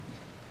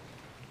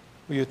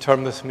Will you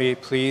turn with me,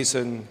 please,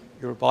 in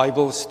your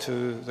Bibles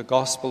to the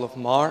Gospel of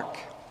Mark?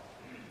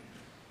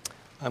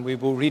 And we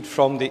will read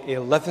from the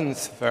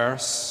 11th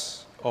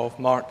verse of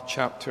Mark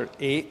chapter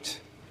 8.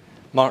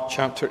 Mark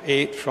chapter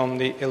 8 from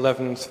the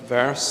 11th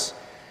verse.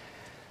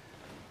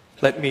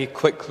 Let me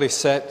quickly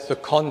set the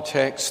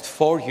context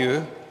for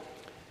you.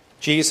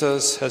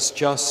 Jesus has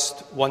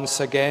just once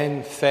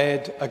again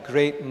fed a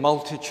great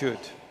multitude.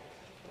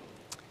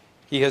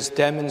 He has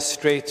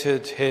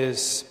demonstrated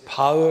his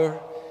power,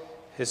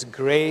 his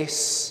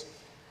grace,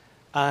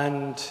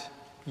 and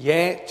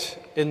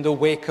yet in the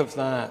wake of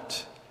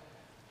that,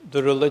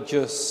 the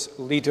religious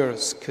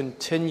leaders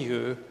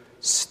continue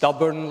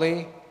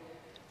stubbornly,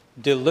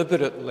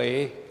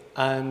 deliberately,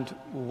 and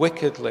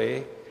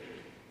wickedly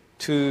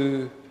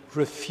to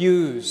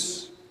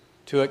refuse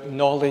to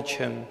acknowledge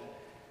him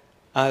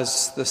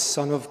as the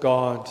Son of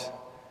God,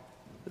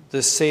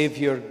 the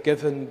Savior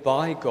given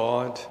by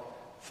God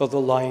for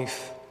the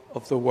life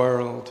of the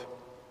world.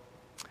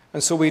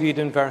 And so we read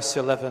in verse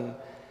 11,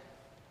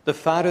 the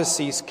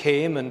Pharisees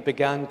came and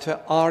began to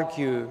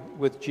argue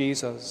with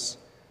Jesus,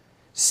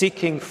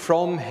 seeking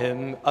from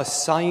him a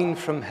sign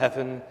from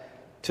heaven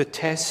to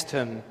test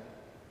him.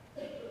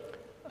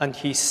 And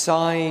he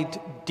sighed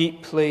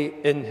deeply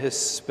in his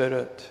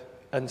spirit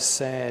and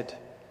said,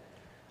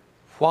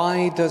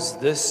 "Why does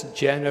this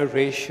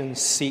generation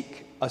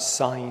seek a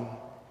sign?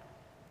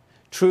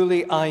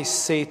 Truly I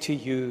say to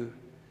you,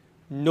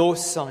 no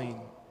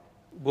sign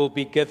will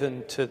be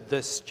given to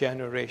this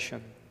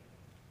generation."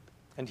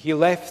 And he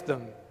left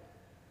them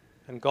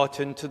and got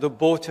into the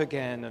boat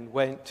again and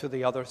went to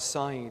the other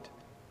side.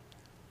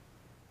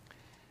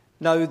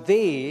 Now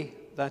they,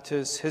 that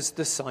is his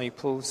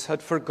disciples,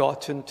 had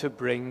forgotten to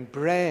bring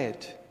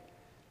bread,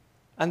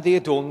 and they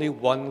had only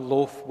one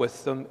loaf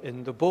with them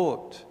in the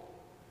boat.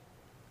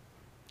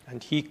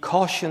 And he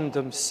cautioned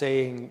them,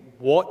 saying,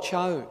 "Watch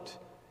out,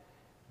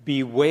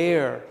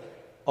 beware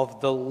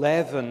of the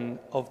leaven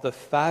of the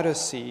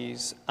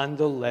Pharisees and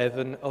the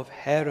leaven of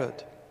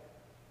Herod."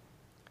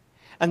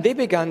 And they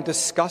began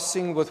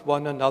discussing with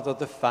one another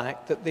the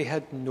fact that they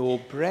had no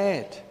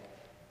bread.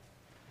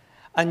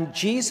 And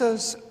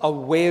Jesus,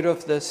 aware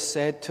of this,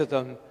 said to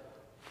them,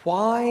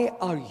 "Why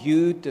are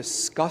you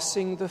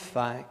discussing the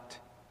fact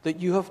that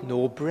you have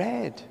no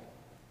bread?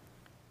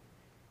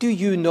 Do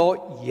you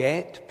not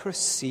yet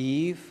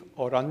perceive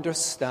or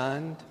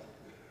understand?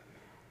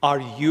 Are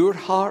your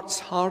hearts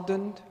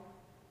hardened?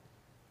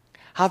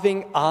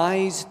 Having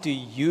eyes, do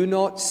you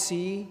not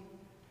see?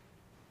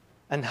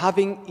 And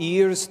having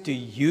ears, do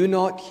you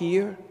not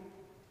hear?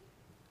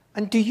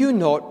 And do you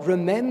not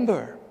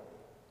remember?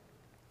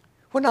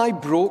 When I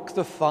broke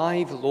the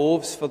 5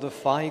 loaves for the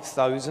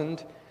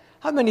 5,000,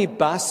 how many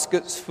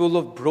baskets full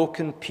of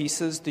broken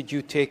pieces did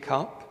you take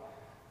up?"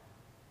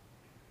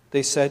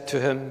 They said to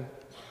him,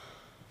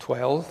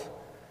 12.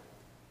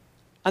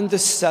 "And the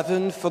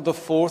 7 for the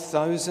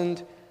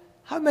 4,000,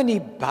 how many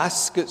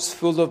baskets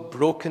full of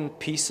broken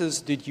pieces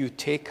did you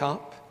take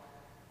up?"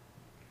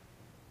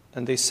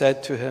 And they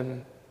said to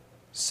him,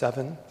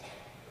 7.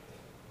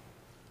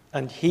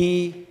 And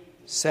he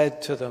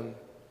said to them,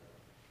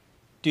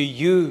 "Do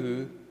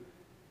you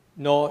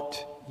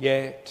not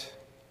yet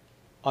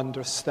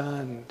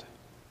understand?"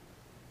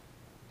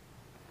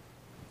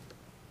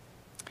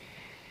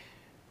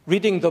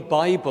 Reading the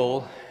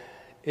Bible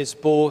is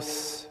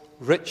both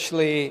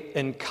richly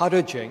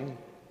encouraging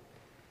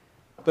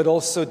but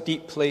also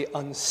deeply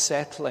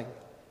unsettling.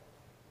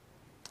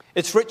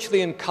 It's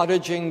richly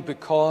encouraging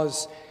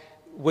because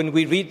when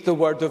we read the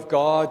Word of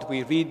God,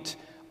 we read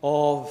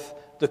of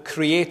the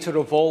Creator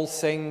of all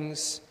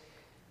things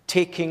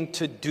taking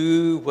to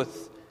do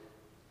with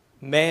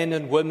men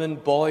and women,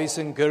 boys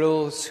and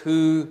girls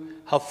who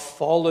have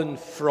fallen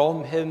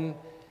from him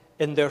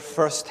in their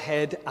first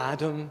head,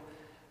 Adam,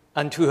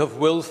 and who have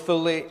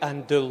willfully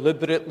and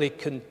deliberately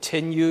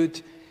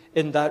continued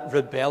in that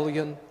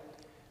rebellion.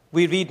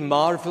 We read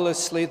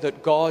marvelously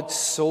that God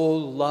so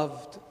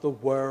loved the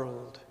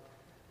world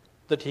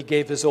that he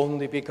gave his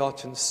only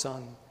begotten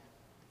Son.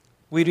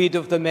 We read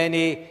of the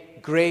many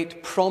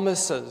great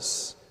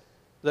promises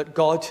that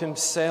God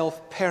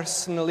himself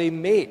personally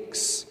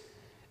makes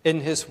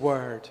in his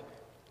word.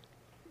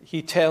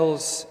 He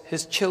tells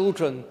his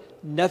children,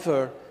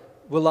 "Never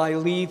will I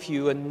leave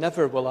you and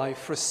never will I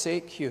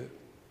forsake you."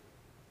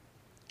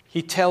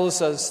 He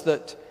tells us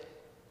that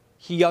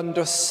he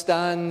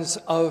understands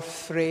our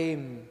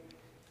frame.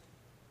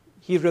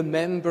 He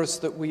remembers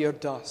that we are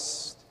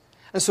dust.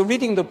 And so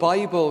reading the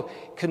Bible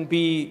can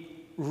be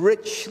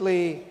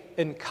richly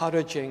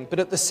encouraging, but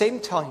at the same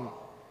time,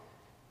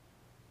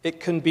 it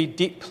can be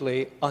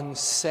deeply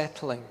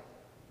unsettling.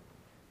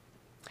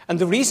 And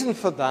the reason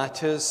for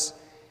that is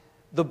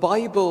the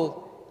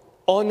Bible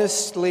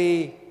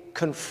honestly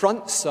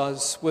confronts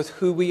us with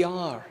who we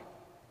are.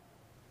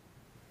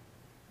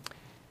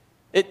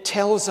 It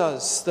tells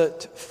us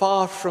that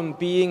far from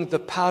being the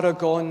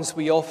paragons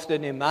we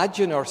often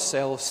imagine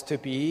ourselves to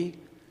be,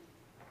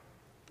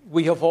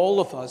 we have all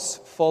of us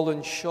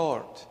fallen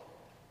short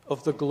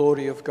of the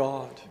glory of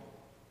God.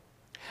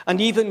 And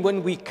even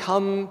when we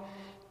come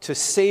to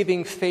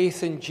saving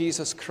faith in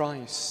Jesus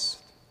Christ,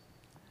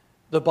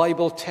 the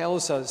Bible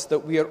tells us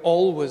that we are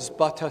always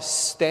but a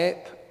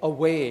step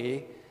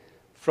away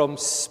from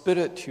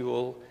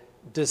spiritual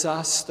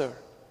disaster.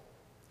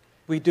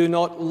 We do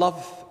not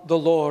love the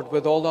Lord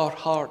with all our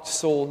heart,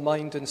 soul,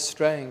 mind, and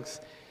strength.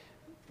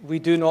 We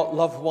do not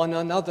love one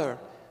another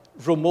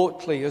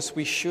remotely as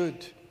we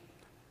should.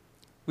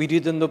 We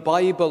read in the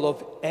Bible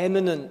of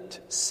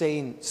eminent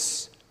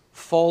saints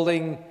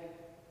falling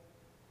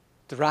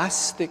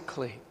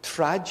drastically,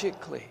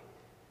 tragically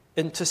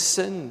into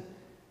sin.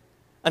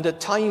 And at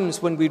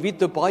times when we read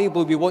the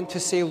Bible, we want to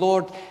say,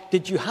 Lord,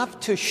 did you have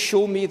to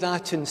show me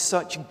that in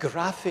such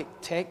graphic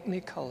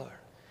technicolor?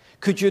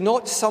 Could you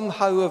not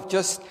somehow have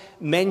just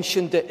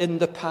mentioned it in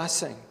the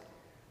passing?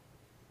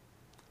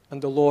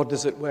 And the Lord,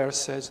 as it were,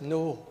 says,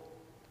 no.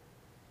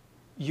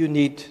 You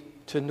need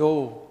to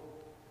know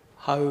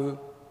how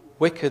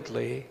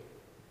wickedly,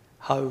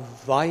 how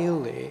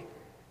vilely,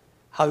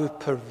 how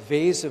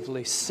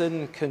pervasively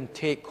sin can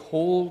take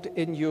hold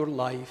in your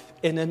life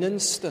in an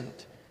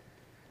instant.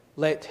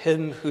 Let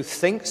him who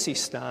thinks he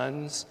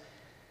stands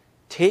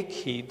take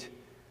heed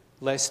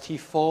lest he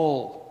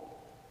fall.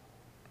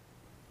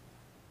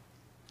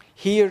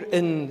 Here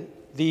in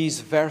these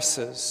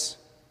verses,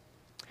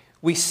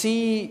 we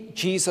see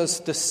Jesus'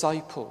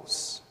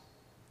 disciples,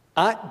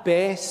 at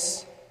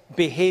best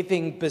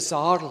behaving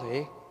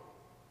bizarrely,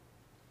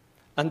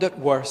 and at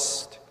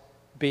worst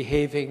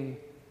behaving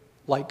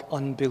like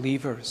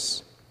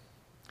unbelievers.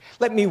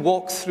 Let me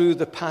walk through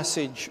the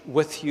passage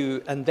with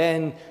you and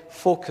then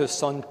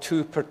focus on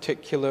two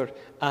particular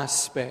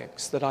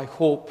aspects that I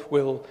hope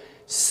will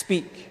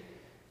speak,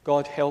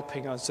 God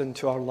helping us,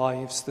 into our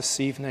lives this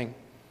evening.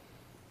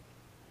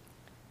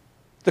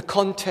 The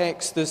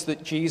context is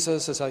that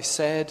Jesus, as I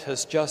said,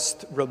 has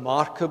just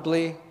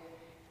remarkably,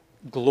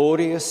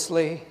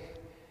 gloriously,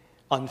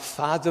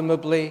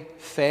 unfathomably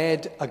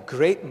fed a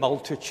great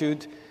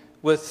multitude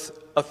with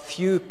a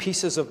few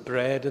pieces of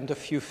bread and a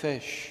few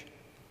fish.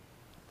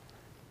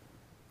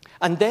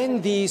 And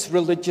then these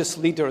religious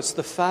leaders,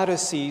 the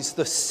Pharisees,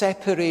 the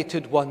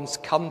separated ones,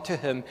 come to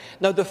him.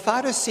 Now, the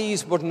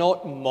Pharisees were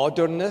not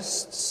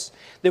modernists.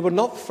 They were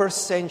not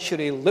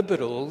first-century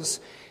liberals.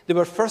 They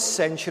were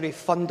first-century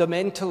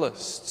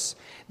fundamentalists.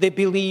 They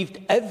believed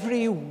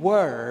every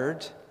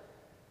word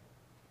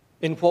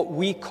in what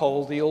we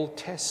call the Old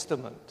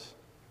Testament.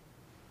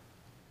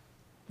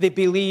 They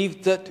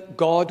believed that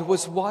God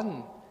was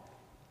one.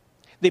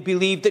 They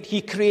believed that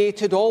he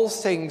created all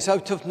things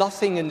out of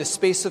nothing in the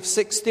space of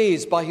 6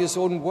 days by his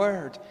own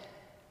word.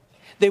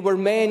 They were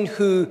men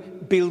who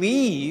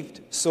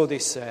believed, so they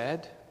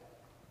said,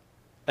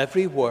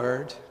 every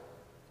word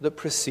that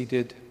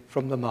proceeded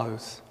from the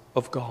mouth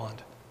of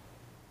God.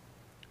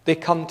 They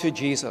come to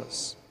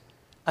Jesus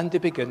and they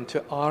begin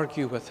to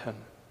argue with him,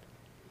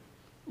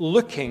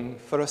 looking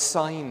for a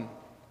sign.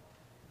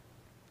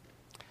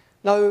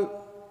 Now,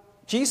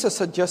 Jesus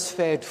had just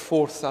fed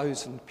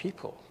 4,000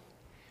 people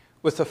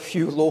with a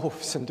few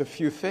loaves and a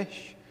few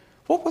fish.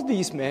 What were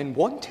these men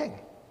wanting?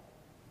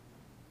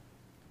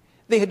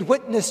 They had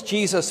witnessed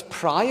Jesus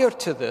prior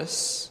to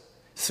this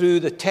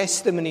through the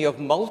testimony of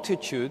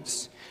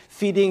multitudes,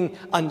 feeding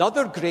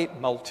another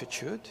great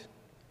multitude.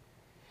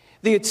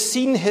 They had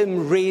seen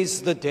him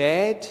raise the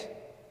dead,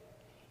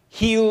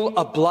 heal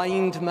a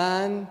blind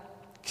man,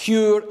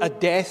 cure a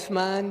deaf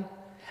man,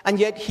 and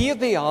yet here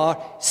they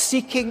are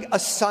seeking a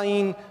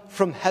sign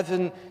from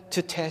heaven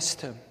to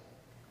test him.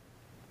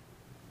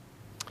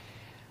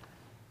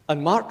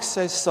 And Mark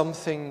says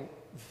something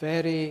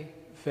very,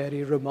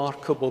 very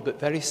remarkable, but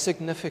very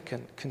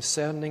significant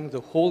concerning the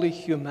holy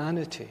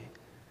humanity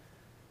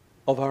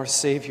of our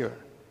Savior.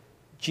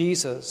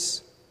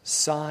 Jesus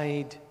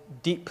sighed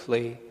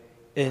deeply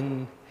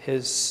in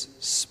his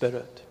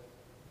spirit.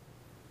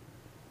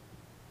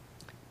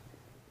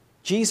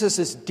 Jesus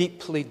is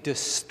deeply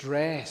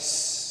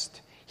distressed.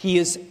 He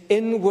is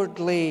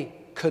inwardly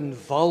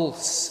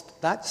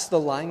convulsed. That's the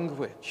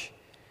language.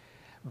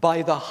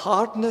 By the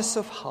hardness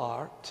of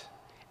heart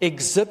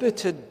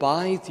exhibited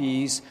by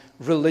these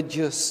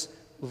religious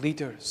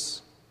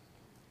leaders.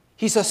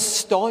 He's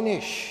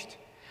astonished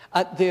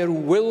at their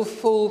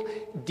willful,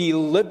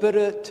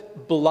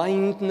 deliberate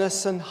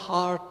blindness and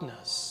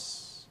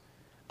hardness.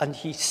 And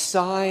he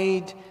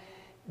sighed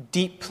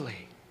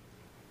deeply.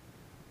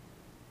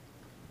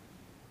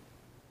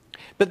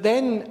 But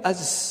then,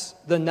 as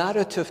the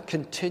narrative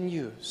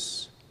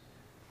continues,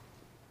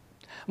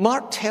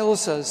 Mark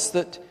tells us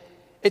that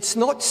it's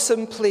not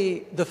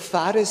simply the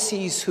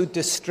Pharisees who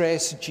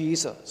distress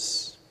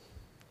Jesus.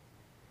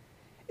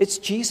 It's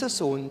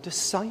Jesus' own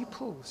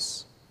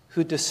disciples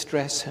who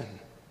distress him,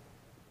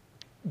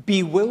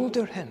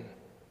 bewilder him.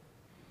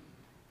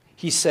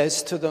 He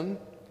says to them,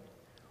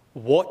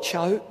 "Watch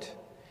out,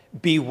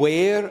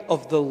 beware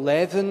of the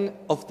leaven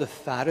of the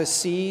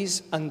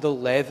Pharisees and the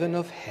leaven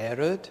of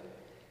Herod."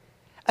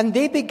 And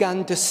they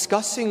began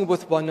discussing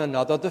with one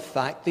another the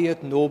fact they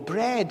had no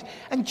bread.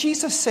 And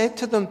Jesus said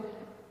to them,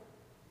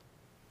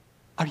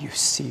 "Are you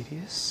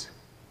serious?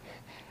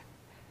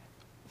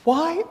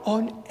 Why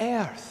on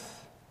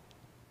earth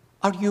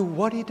are you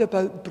worried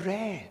about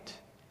bread?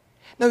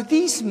 Now,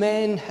 these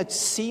men had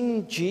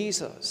seen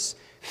Jesus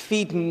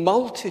feed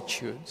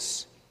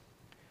multitudes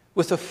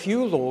with a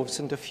few loaves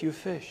and a few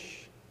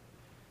fish.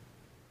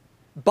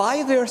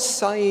 By their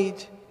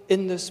side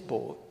in this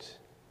boat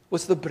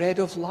was the bread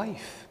of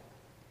life.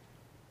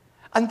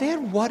 And they're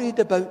worried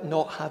about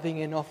not having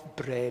enough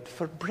bread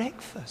for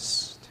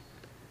breakfast.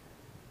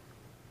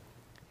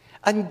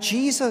 And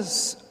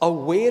Jesus,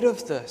 aware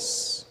of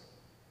this,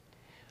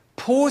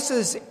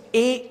 poses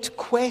 8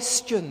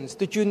 questions.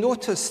 Did you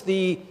notice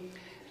the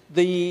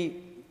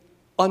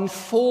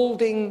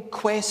unfolding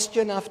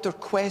question after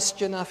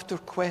question after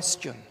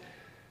question?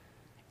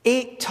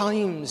 8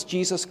 times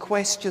Jesus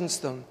questions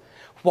them.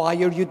 Why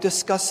are you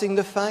discussing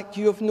the fact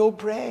you have no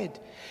bread?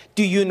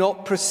 Do you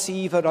not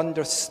perceive or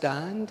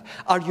understand?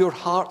 Are your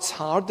hearts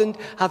hardened?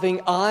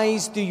 Having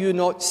eyes, do you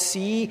not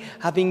see?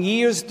 Having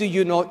ears, do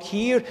you not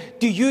hear?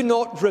 Do you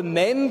not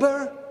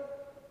remember?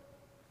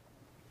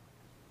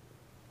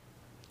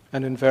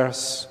 And in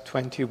verse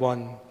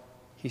 21,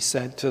 he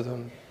said to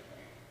them,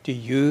 do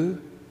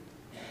you,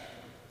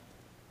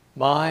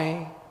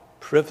 my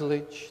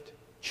privileged,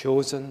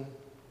 chosen,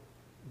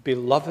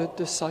 beloved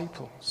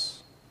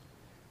disciples,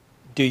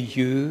 do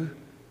you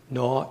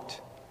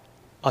not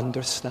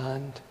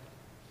understand?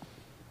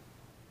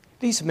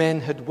 These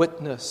men had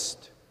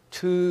witnessed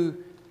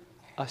 2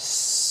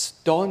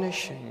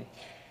 astonishing,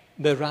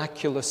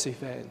 miraculous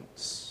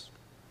events.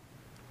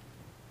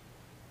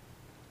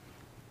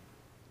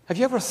 Have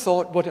you ever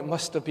thought what it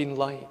must have been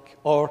like?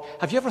 Or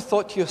have you ever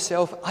thought to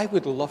yourself, I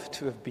would love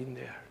to have been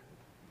there?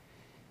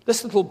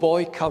 This little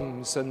boy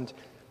comes and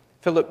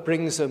Philip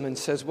brings him and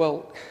says,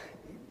 well,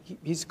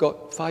 he's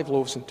got 5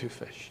 loaves and 2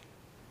 fish.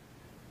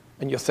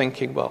 And you're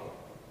thinking, well,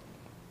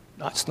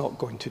 that's not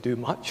going to do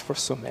much for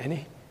so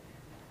many.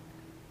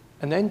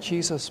 And then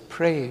Jesus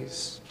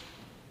prays,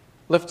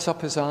 lifts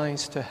up his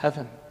eyes to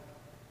heaven,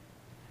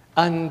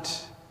 and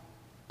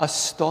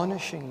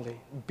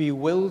astonishingly,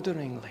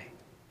 bewilderingly,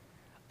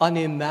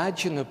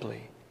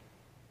 unimaginably,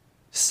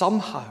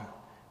 somehow,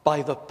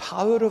 by the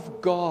power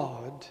of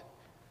God,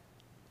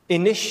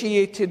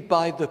 initiated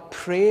by the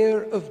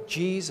prayer of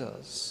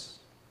Jesus,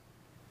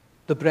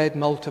 the bread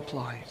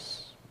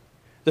multiplies,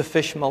 the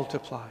fish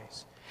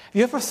multiplies. Have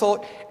you ever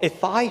thought,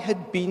 if I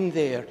had been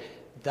there,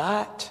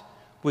 that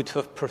would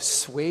have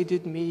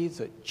persuaded me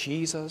that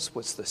Jesus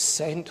was the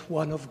sent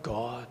one of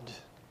God?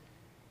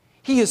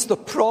 He is the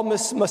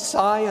promised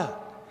Messiah.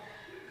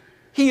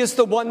 He is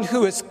the one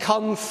who has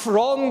come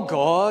from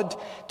God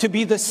to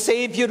be the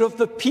Savior of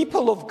the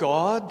people of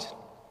God.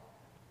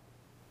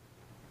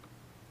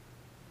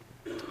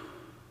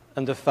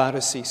 And the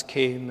Pharisees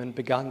came and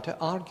began to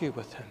argue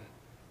with him,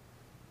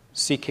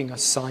 seeking a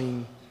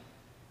sign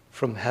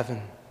from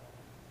heaven.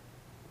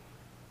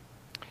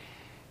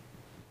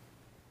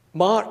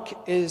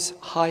 Mark is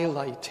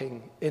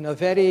highlighting in a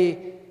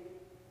very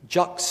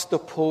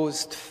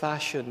juxtaposed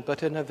fashion,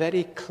 but in a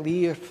very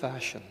clear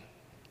fashion,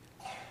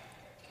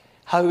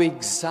 how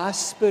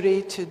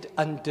exasperated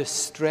and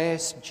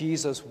distressed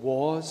Jesus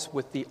was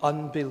with the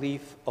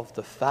unbelief of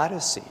the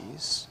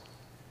Pharisees,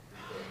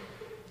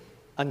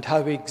 and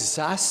how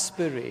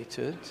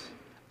exasperated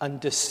and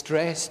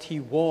distressed he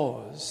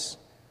was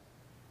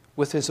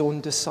with his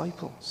own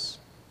disciples.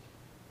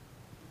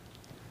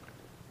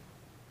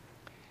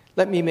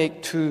 Let me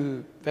make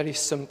 2 very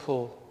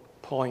simple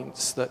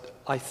points that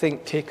I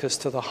think take us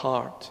to the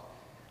heart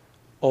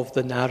of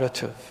the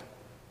narrative.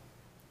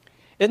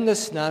 In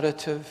this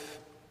narrative,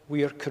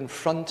 we are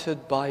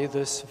confronted by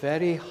this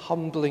very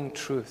humbling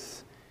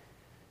truth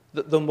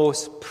that the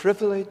most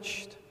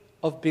privileged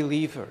of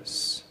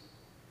believers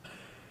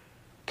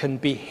can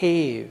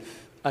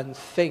behave and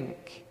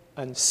think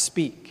and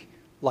speak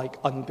like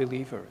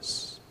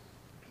unbelievers.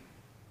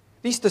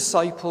 These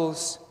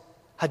disciples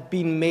had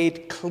been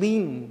made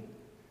clean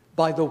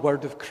by the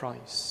word of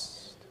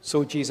Christ.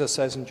 So Jesus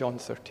says in John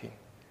 13.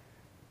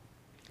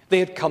 They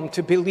had come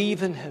to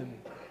believe in him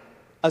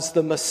as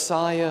the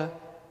Messiah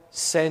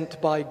sent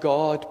by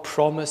God,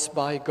 promised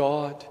by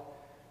God.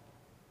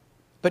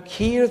 But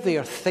here they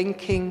are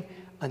thinking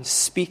and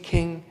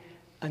speaking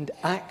and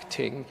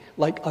acting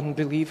like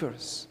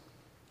unbelievers.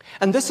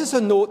 And this is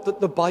a note that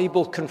the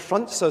Bible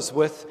confronts us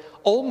with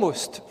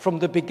almost from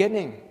the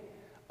beginning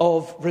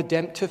of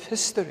redemptive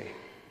history.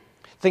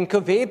 Think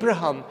of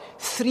Abraham,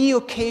 3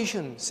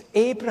 occasions.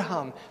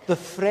 Abraham, the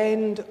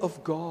friend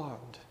of God.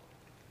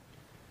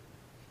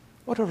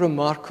 What a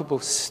remarkable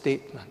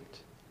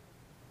statement.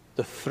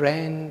 The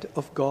friend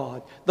of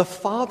God, the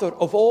father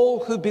of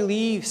all who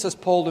believe, says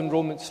Paul in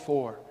Romans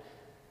 4.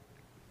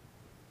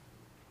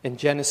 In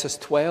Genesis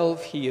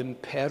 12, he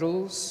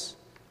imperils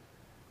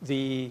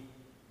the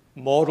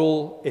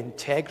moral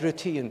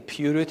integrity and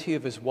purity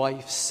of his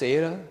wife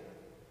Sarah.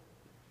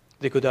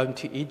 They go down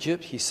to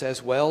Egypt. He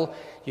says, well,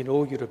 you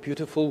know, you're a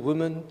beautiful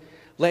woman.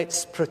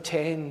 Let's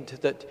pretend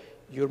that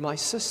you're my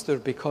sister,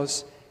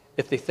 because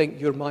if they think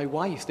you're my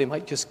wife, they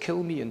might just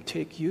kill me and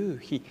take you.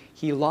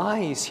 He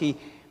lies.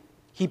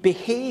 He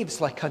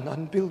behaves like an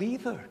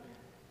unbeliever.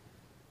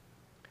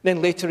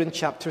 Then later in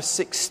chapter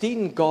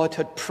 16, God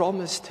had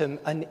promised him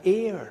an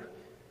heir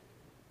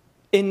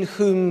in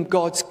whom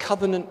God's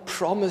covenant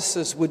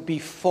promises would be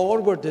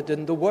forwarded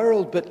in the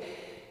world. But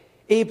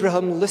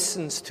Abraham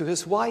listens to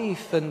his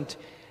wife,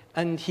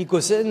 and he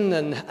goes in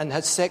and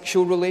has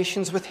sexual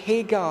relations with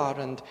Hagar,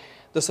 and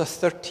there's a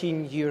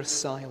 13-year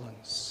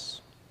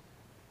silence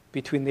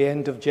between the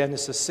end of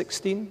Genesis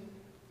 16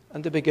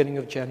 and the beginning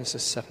of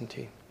Genesis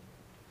 17.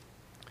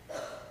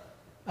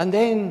 And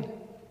then,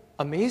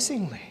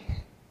 amazingly,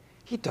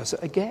 he does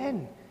it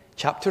again.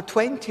 Chapter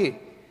 20,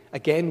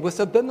 again with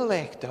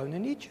Abimelech down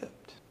in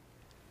Egypt.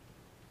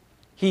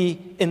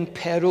 He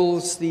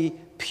imperils the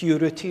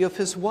purity of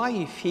his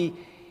wife.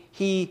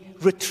 He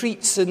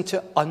retreats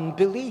into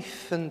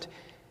unbelief. And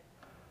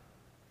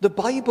the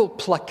Bible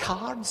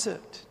placards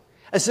it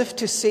as if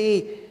to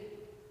say,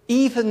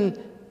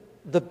 even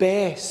the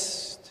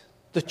best,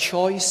 the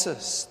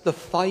choicest, the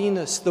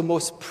finest, the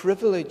most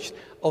privileged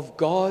of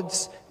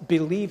God's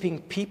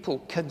believing people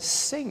can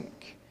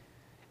sink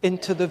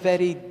into the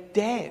very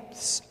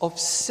depths of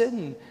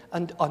sin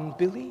and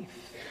unbelief.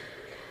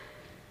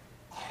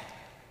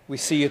 We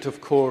see it,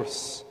 of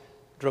course,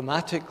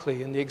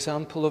 dramatically in the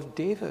example of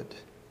David,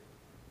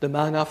 the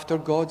man after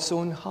God's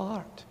own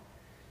heart.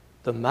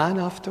 The man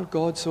after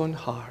God's own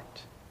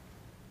heart,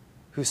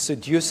 who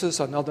seduces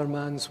another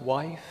man's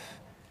wife,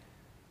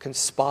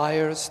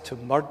 conspires to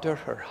murder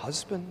her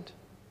husband.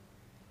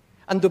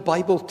 And the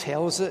Bible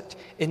tells it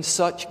in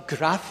such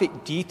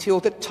graphic detail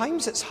that at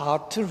times it's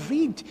hard to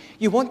read.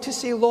 You want to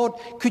say, Lord,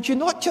 could you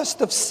not just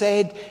have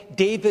said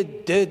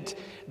David did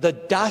the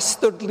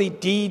dastardly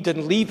deed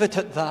and leave it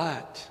at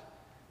that?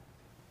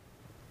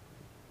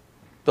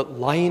 But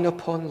line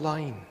upon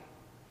line,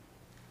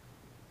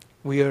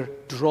 we are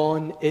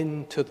drawn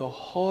into the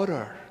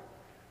horror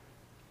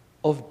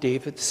of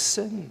David's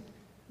sin.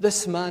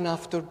 This man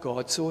after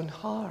God's own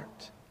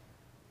heart,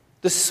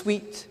 the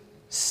sweet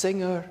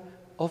singer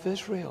of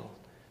Israel,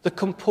 the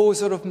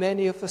composer of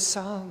many of the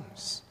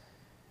Psalms.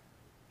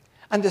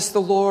 And as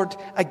the Lord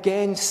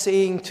again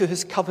saying to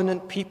his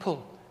covenant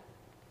people,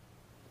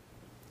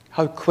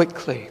 how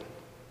quickly,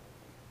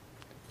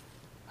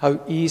 how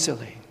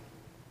easily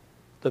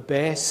the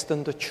best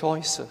and the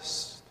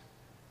choicest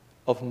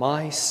of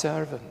my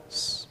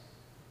servants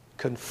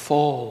can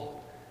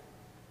fall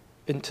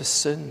into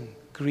sin,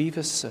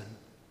 grievous sin.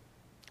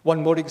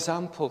 One more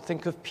example,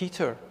 think of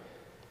Peter.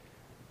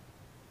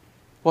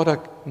 What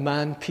a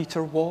man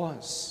Peter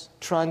was,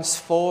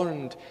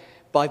 transformed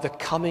by the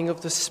coming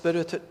of the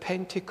Spirit at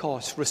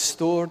Pentecost,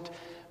 restored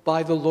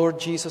by the Lord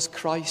Jesus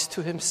Christ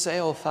to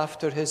himself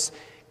after his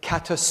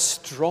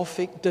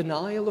catastrophic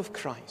denial of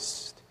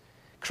Christ.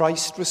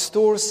 Christ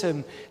restores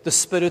him. The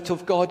Spirit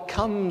of God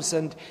comes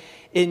and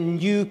in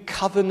new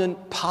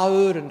covenant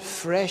power and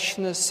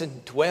freshness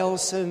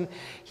indwells him.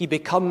 He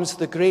becomes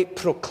the great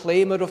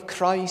proclaimer of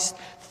Christ.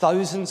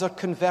 Thousands are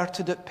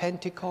converted at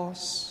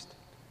Pentecost.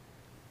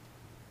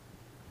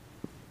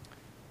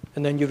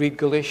 And then you read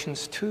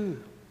Galatians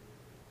 2.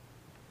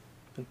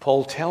 And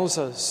Paul tells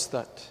us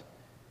that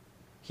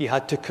he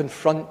had to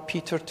confront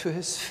Peter to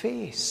his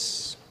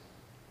face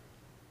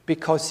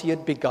because he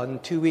had begun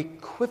to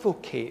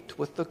equivocate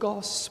with the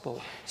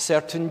gospel.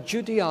 Certain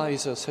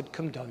Judaizers had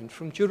come down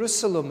from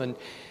Jerusalem, and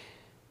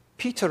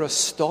Peter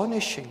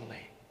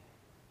astonishingly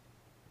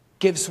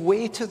gives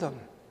way to them,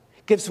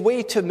 gives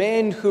way to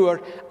men who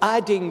are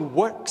adding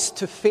works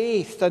to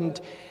faith and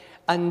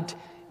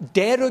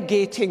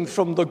derogating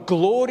from the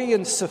glory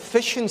and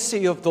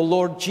sufficiency of the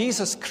Lord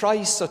Jesus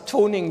Christ's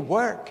atoning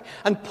work.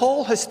 And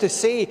Paul has to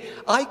say,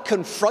 I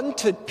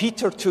confronted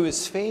Peter to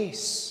his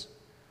face.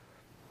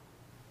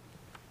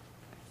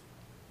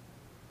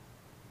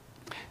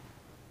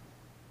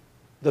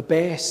 The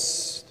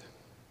best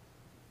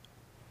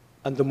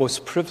and the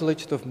most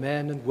privileged of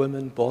men and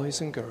women, boys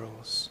and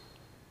girls,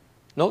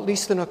 not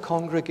least in a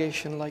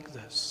congregation like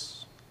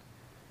this,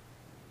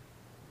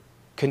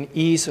 can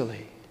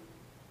easily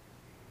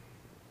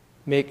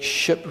make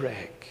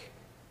shipwreck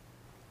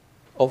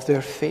of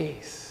their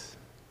faith.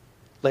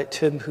 Let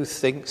him who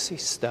thinks he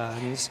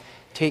stands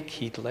take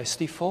heed lest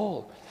he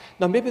fall.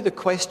 Now maybe the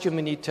question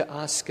we need to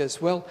ask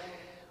is, well,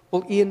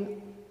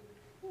 Ian,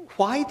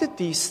 why did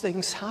these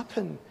things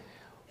happen?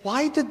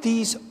 Why did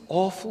these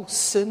awful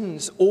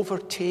sins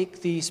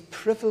overtake these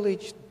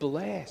privileged,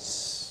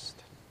 blessed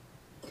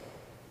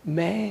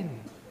men?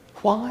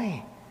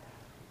 Why?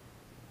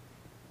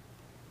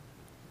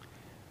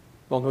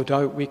 Well, no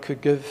doubt we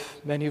could give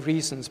many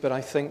reasons, but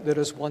I think there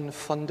is one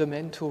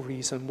fundamental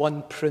reason,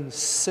 one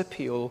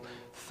principial,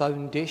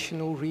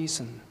 foundational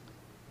reason.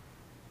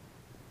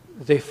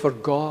 They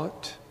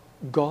forgot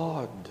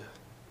God.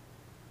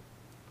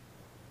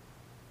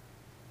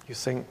 You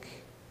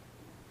think,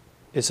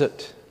 is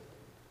it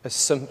as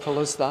simple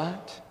as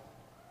that?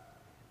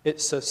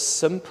 It's as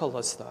simple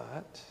as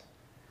that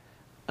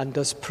and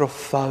as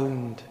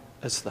profound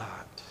as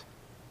that.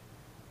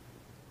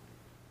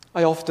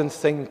 I often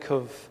think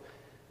of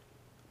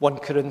 1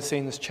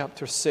 Corinthians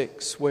chapter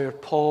 6, where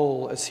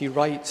Paul, as he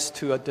writes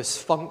to a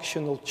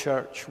dysfunctional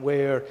church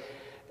where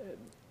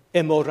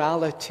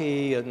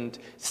immorality and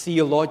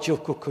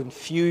theological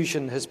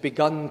confusion has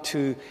begun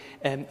to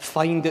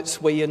find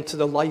its way into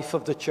the life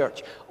of the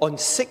church. On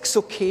 6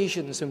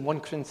 occasions in 1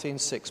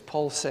 Corinthians 6,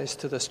 Paul says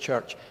to this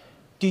church,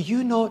 do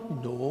you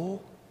not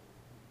know?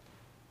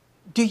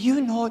 Do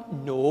you not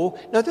know?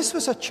 Now, this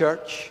was a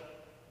church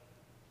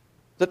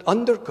that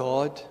under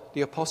God,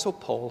 the Apostle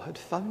Paul had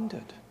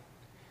founded.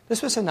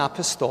 This was an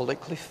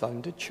apostolically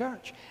founded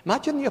church.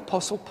 Imagine the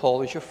Apostle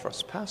Paul as your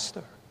first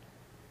pastor.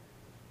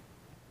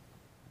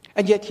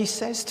 And yet he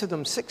says to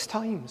them 6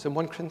 times in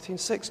 1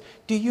 Corinthians 6,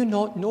 do you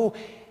not know?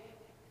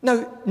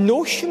 Now,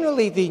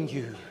 notionally they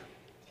knew.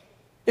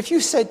 If you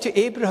said to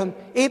Abraham,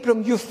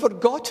 Abram, you've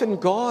forgotten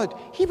God,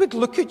 he would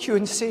look at you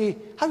and say,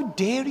 how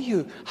dare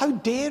you? How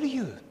dare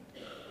you?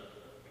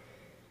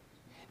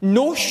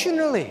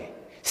 Notionally,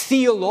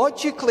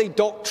 theologically,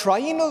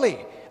 doctrinally,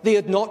 they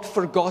had not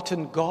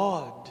forgotten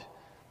God.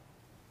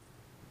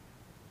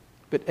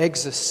 But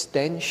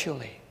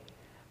existentially,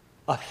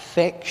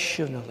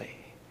 affectionally,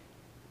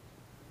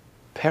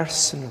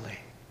 personally,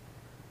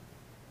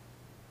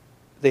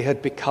 they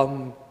had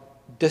become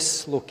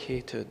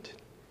dislocated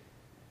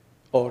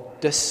or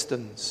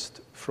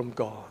distanced from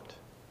God.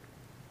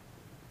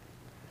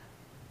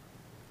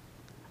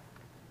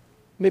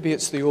 Maybe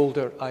it's the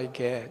older I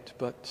get,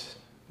 but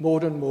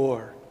more and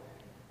more,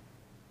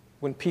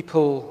 when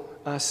people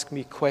ask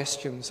me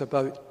questions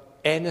about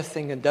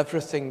anything and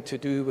everything to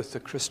do with the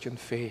Christian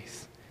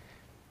faith,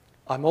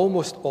 I'm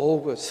almost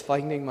always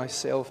finding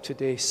myself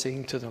today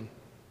saying to them,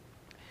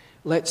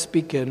 let's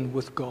begin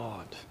with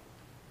God.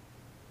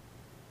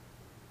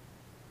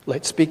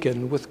 Let's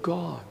begin with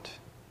God.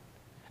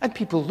 And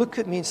people look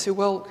at me and say,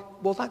 well,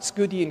 that's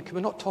good, Ian. Can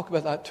we not talk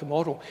about that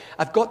tomorrow?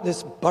 I've got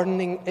this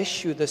burning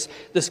issue, this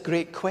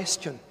great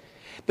question.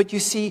 But you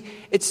see,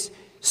 it's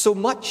so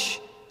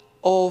much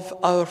of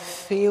our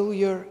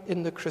failure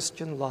in the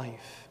Christian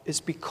life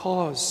is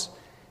because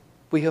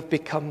we have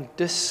become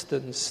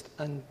distanced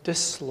and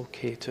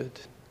dislocated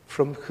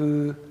from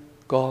who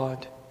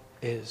God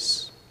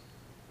is.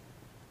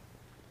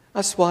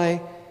 That's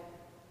why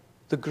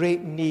the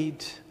great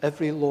need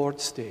every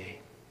Lord's Day,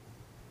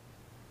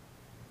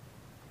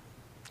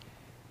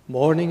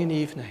 morning and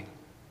evening,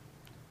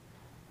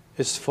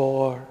 is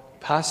for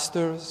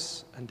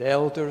pastors and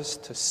elders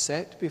to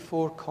set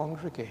before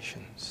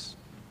congregations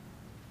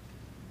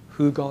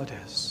who God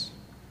is.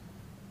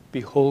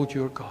 Behold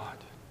your God.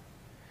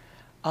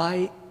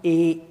 I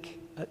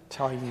ache at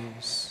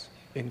times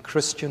in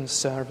Christian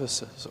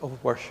services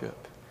of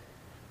worship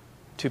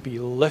to be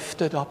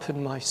lifted up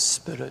in my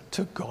spirit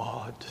to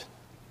God.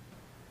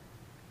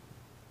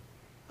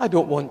 I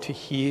don't want to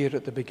hear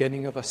at the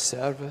beginning of a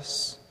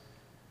service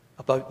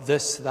about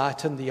this,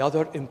 that, and the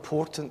other,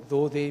 important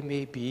though they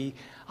may be.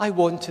 I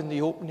want in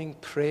the opening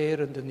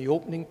prayer and in the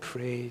opening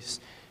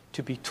praise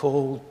to be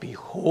told,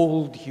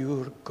 behold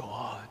your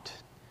God.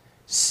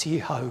 See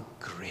how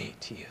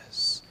great he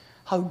is,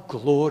 how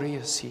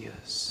glorious he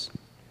is.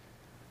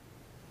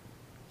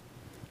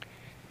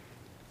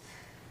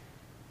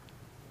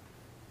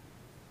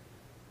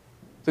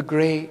 The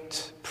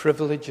great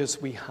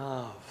privileges we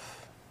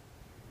have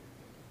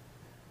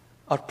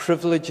are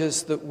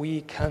privileges that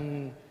we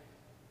can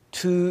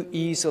too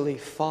easily,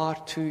 far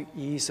too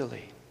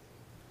easily,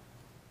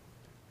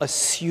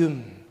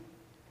 assume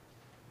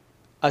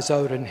as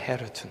our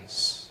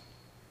inheritance.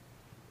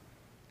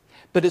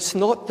 But it's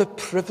not the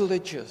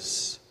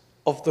privileges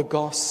of the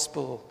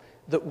gospel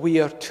that we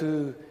are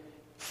to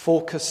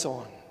focus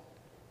on.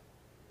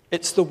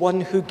 It's the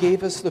one who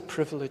gave us the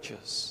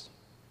privileges.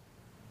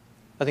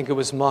 I think it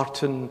was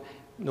it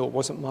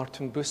wasn't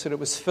Martin Bucer, it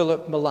was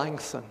Philip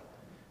Melanchthon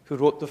who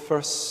wrote the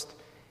first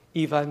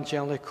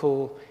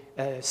evangelical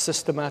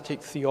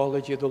systematic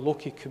theology of the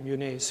Loci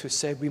Communes, who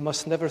said we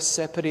must never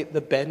separate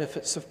the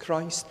benefits of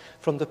Christ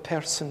from the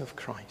person of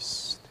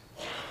Christ.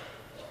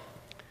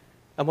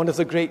 And one of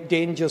the great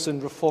dangers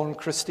in Reformed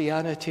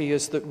Christianity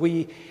is that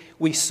we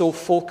so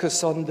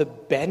focus on the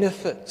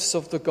benefits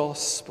of the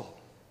gospel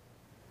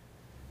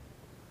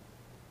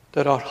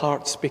that our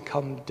hearts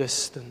become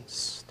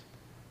distanced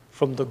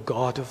from the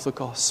God of the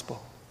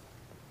gospel.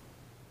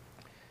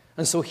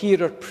 And so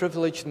here are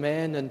privileged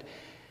men, and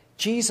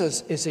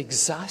Jesus is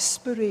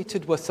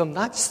exasperated with them.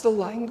 That's the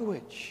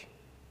language.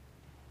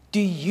 Do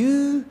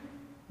you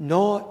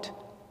not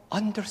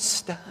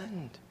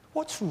understand?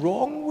 What's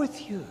wrong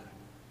with you?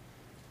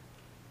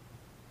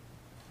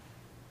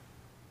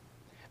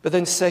 But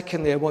then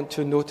secondly, I want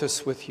to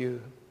notice with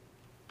you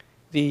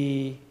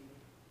the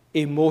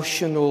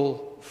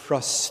emotional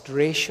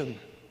frustration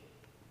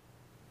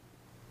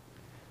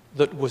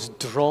that was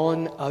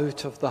drawn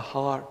out of the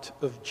heart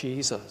of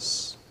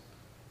Jesus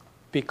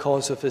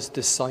because of his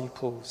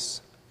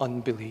disciples'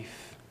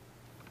 unbelief.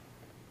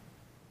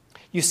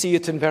 You see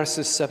it in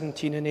verses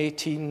 17 and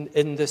 18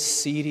 in this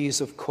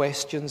series of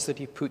questions that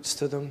he puts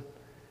to them.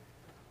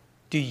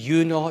 Do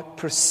you not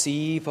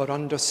perceive or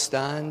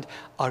understand?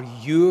 Are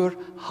your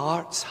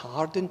hearts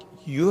hardened?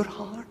 Your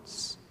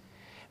hearts?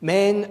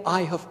 Men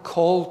I have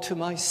called to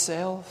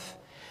myself,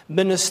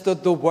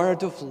 ministered the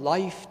word of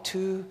life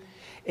to,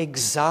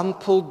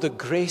 exampled the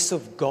grace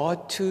of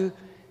God to,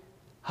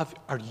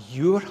 are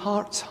your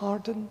hearts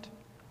hardened?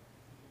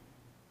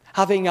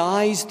 Having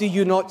eyes, do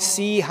you not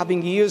see?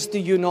 Having ears, do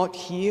you not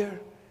hear?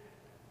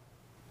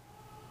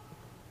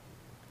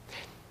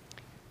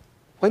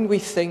 When we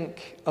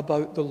think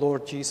about the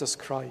Lord Jesus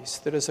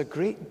Christ, there is a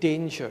great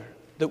danger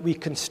that we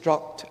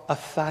construct a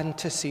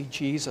fantasy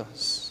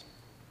Jesus.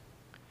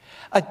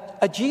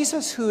 A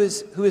Jesus who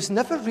is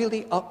never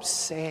really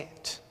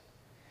upset,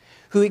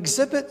 who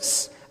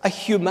exhibits a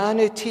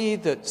humanity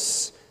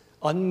that's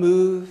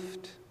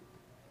unmoved,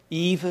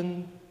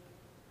 even,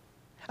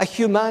 a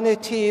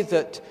humanity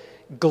that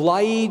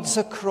glides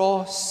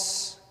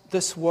across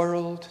this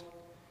world,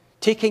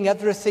 taking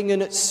everything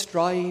in its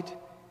stride.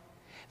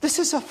 This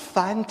is a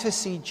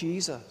fantasy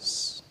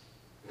Jesus.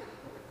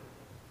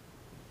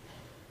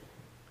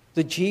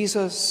 The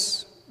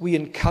Jesus we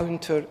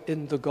encounter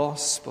in the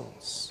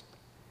Gospels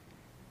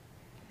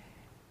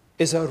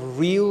is a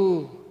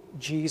real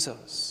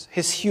Jesus.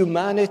 His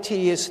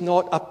humanity is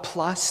not a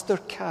plaster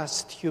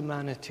cast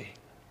humanity.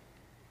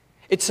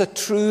 It's a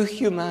true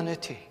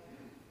humanity.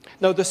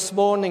 Now, this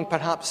morning,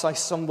 perhaps I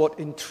somewhat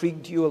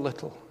intrigued you a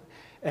little,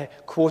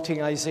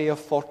 quoting Isaiah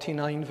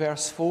 49,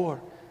 verse 4,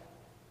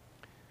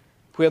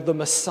 where the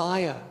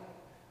Messiah,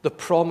 the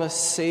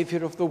promised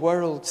Savior of the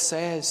world,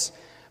 says,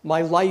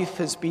 my life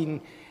has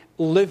been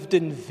lived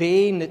in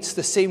vain. It's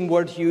the same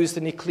word used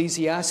in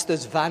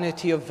Ecclesiastes,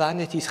 vanity of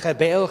vanities,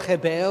 chebel,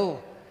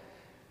 chebel.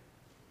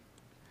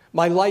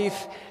 My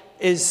life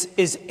is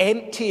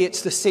empty.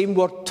 It's the same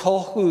word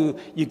tohu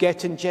you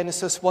get in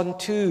Genesis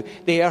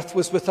 1:2. The earth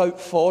was without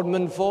form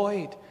and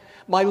void.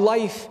 My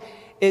life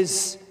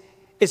is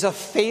a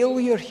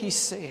failure, he's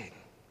saying.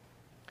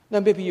 Now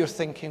maybe you're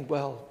thinking,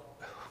 well,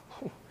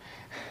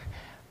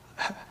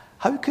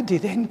 how could he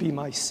then be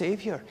my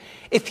Savior?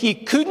 If he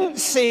couldn't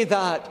say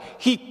that,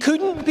 he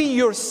couldn't be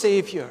your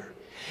Savior,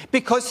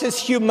 because his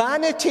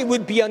humanity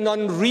would be an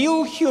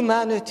unreal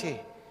humanity.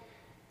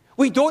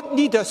 We don't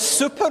need a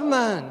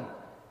Superman.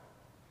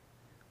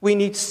 We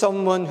need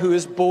someone who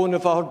is bone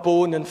of our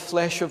bone and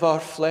flesh of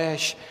our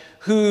flesh,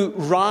 who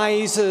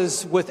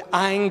rises with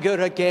anger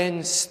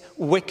against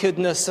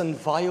wickedness and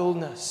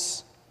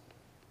vileness,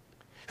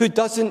 who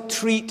doesn't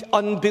treat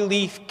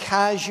unbelief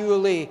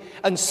casually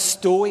and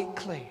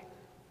stoically.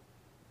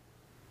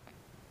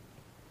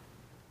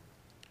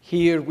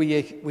 Here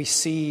we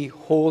see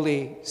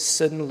holy,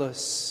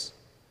 sinless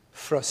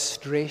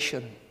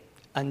frustration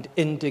and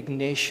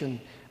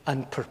indignation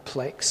and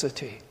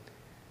perplexity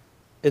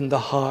in the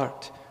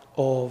heart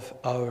of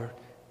our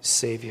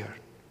Savior.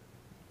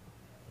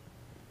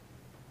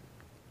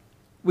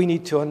 We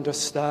need to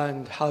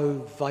understand how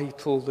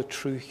vital the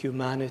true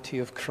humanity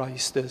of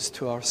Christ is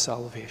to our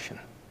salvation.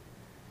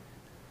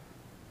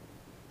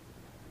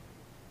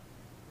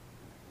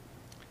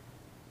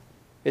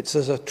 It's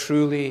as a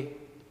truly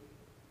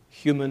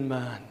human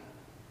man,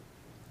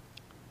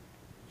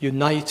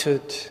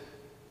 united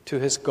to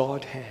his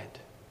Godhead,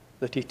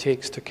 that he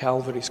takes to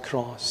Calvary's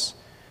cross,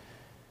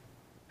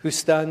 who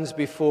stands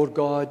before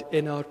God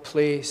in our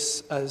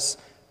place as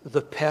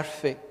the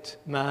perfect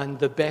man,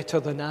 the better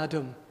than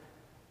Adam,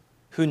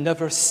 who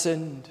never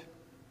sinned,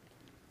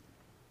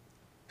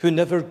 who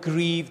never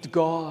grieved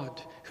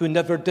God, who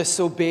never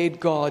disobeyed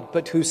God,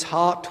 but whose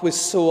heart was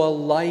so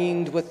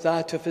aligned with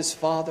that of his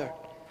Father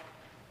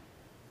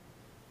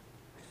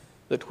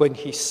that when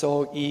he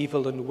saw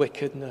evil and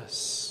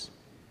wickedness,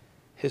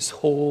 his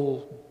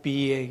whole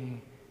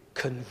being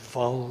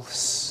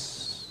convulsed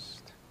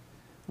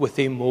with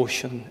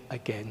emotion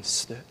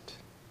against it.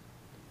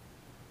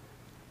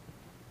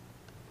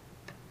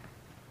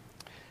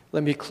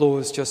 Let me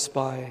close just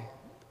by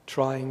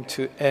trying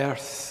to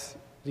earth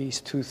these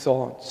two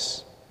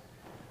thoughts.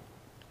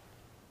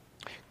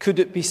 Could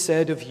it be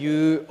said of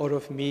you or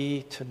of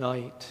me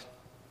tonight,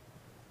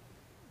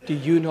 do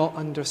you not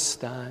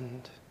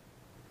understand?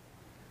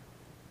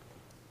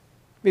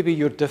 Maybe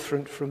you're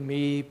different from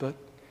me, but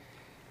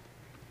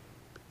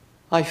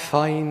I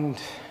find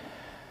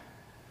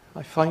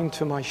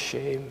to my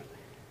shame,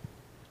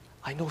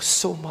 I know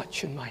so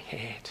much in my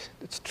head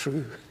that's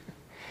true.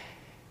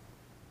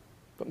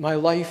 But my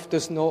life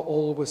does not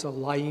always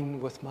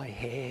align with my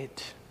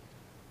head.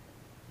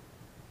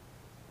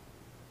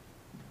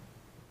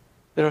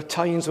 There are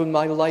times when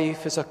my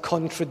life is a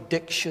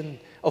contradiction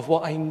of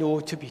what I know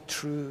to be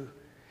true.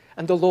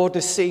 And the Lord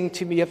is saying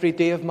to me every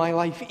day of my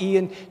life,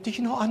 Ian, do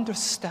you not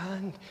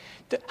understand?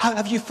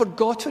 Have you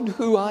forgotten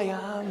who I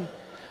am?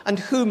 And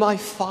who my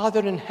Father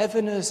in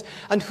heaven is?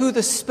 And who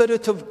the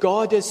Spirit of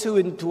God is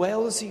who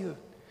indwells you?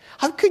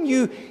 How can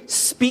you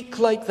speak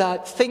like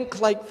that,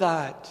 think like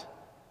that,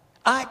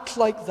 act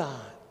like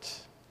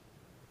that?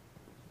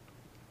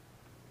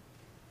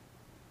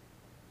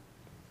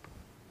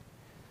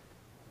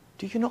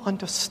 Do you not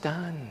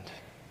understand?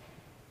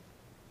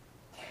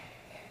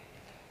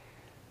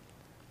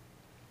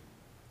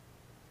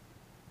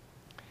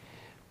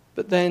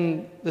 But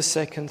then the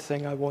second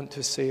thing I want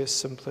to say is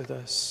simply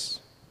this.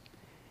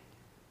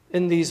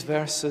 In these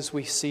verses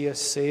we see a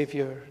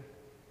Savior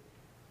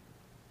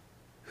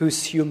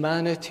whose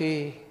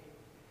humanity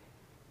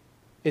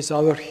is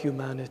our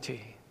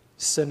humanity,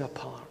 sin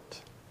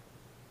apart.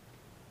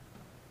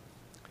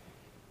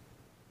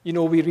 You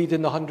know, we read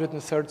in the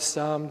 103rd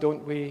Psalm,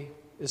 don't we?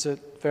 Is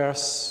it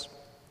verse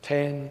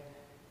 10?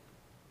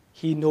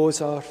 He knows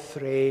our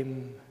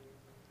frame.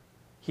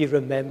 He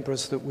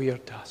remembers that we are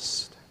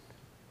dust.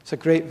 It's a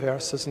great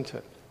verse, isn't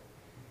it?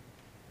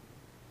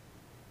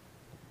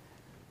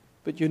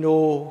 But you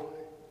know,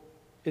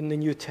 in the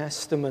New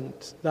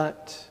Testament,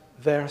 that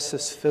verse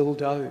is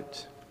filled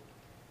out.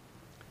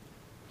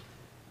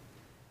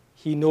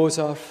 He knows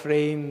our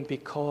frame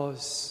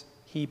because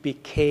he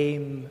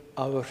became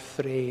our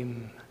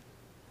frame.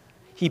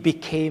 He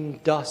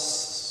became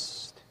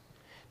dust.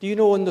 Do you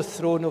know on the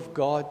throne of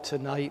God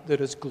tonight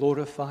there is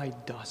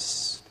glorified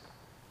dust?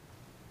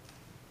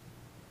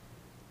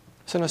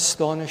 It's an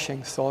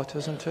astonishing thought,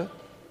 isn't it?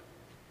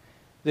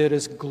 There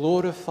is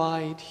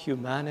glorified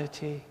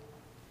humanity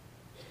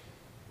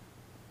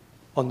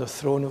on the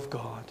throne of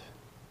God.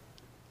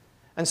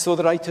 And so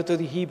the writer to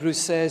the Hebrews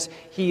says,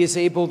 he is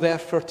able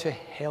therefore to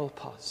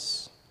help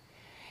us.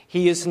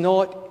 He is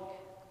not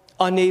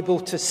unable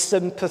to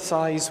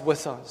sympathize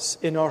with us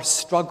in our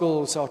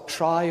struggles, our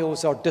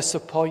trials, our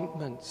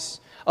disappointments,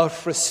 our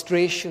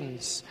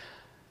frustrations,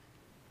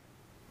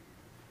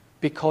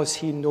 because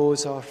he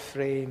knows our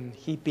frame.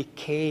 He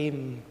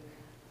became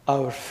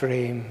our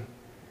frame.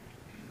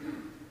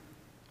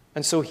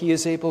 And so he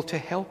is able to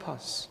help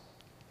us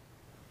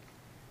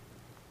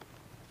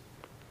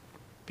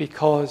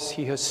because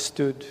he has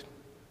stood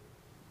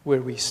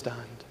where we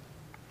stand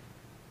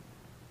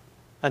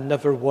and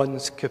never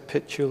once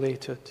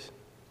capitulated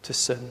to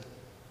sin.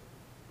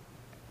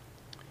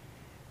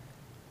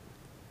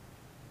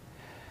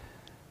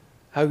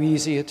 How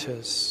easy it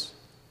is,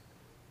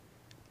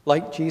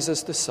 like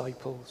Jesus'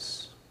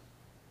 disciples,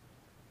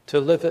 to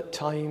live at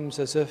times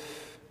as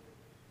if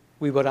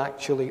we were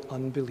actually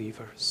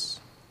unbelievers.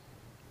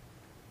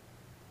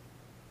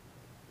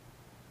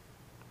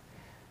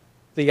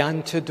 The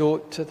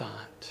antidote to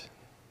that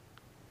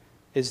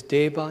is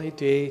day by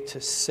day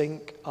to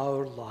sink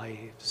our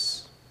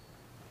lives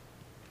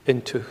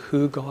into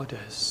who God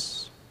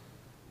is.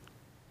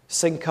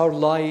 Sink our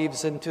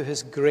lives into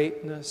his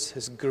greatness,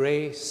 his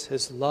grace,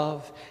 his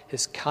love,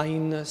 his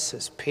kindness,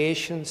 his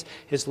patience,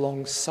 his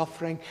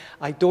long-suffering.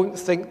 I don't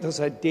think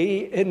there's a day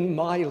in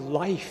my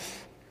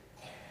life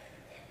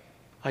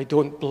I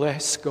don't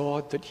bless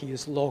God that he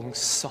is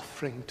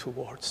long-suffering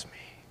towards me.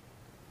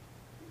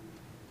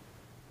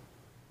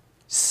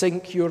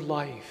 Sink your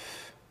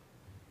life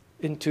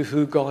into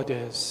who God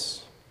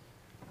is.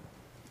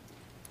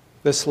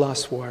 This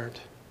last word.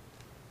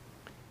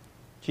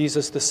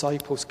 Jesus'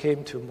 disciples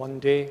came to him one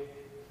day.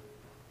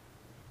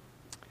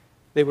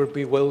 They were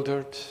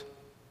bewildered.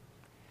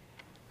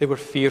 They were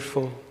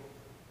fearful.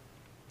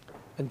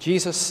 And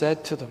Jesus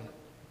said to them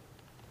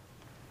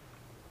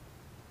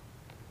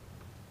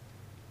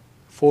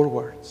 4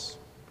 words.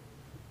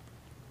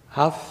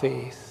 Have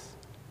faith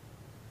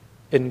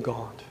in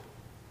God.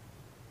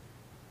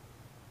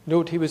 You know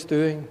what he was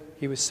doing?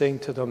 He was saying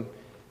to them,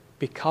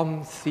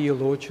 become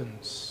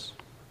theologians.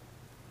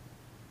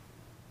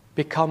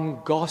 Become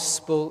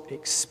gospel,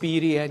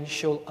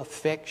 experiential,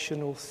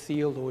 affectional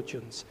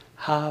theologians.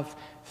 Have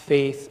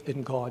faith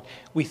in God.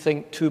 We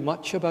think too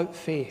much about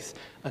faith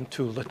and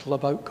too little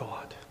about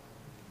God.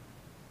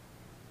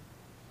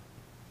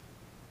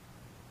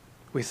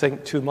 We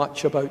think too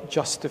much about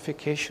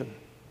justification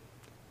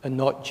and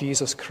not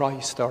Jesus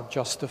Christ, our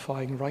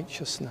justifying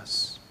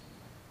righteousness.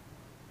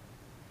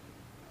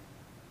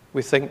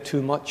 We think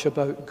too much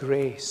about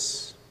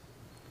grace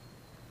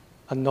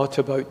and not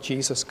about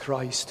Jesus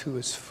Christ, who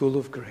is full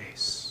of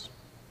grace.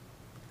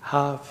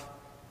 Have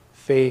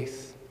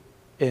faith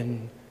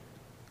in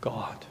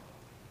God.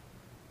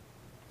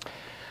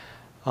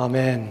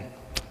 Amen.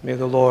 May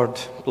the Lord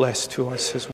bless to us his